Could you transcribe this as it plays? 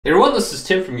Hey everyone, this is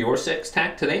Tim from Your Six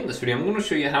Tech. Today in this video I'm going to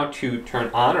show you how to turn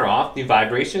on or off the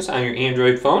vibrations on your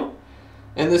Android phone.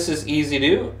 And this is easy to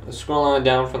do. Scroll on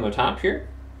down from the top here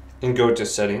and go to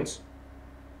Settings.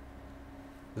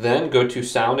 Then go to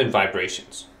Sound and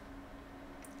Vibrations.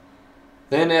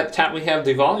 Then at the top we have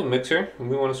the volume mixer,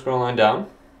 and we want to scroll on down.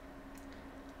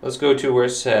 Let's go to where it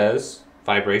says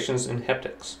Vibrations and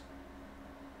Haptics.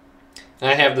 And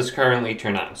I have this currently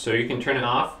turned on, so you can turn it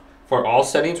off for all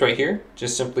settings right here.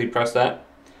 Just simply press that.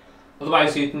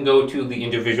 Otherwise you can go to the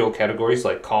individual categories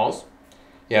like calls.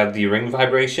 You have the ring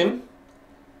vibration,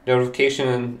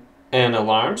 notification and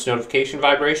alarms, notification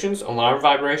vibrations, alarm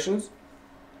vibrations,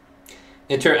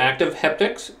 interactive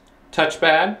haptics,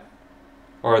 touchpad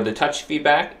or the touch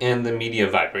feedback, and the media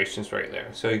vibrations right there.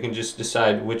 So you can just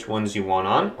decide which ones you want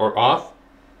on or off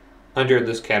under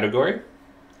this category.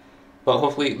 But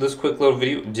hopefully this quick little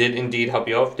video did indeed help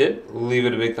you out. If it did, leave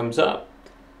it a big thumbs up.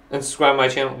 And subscribe to my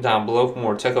channel down below for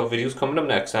more tech videos coming up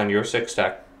next on Your Six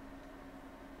Tech.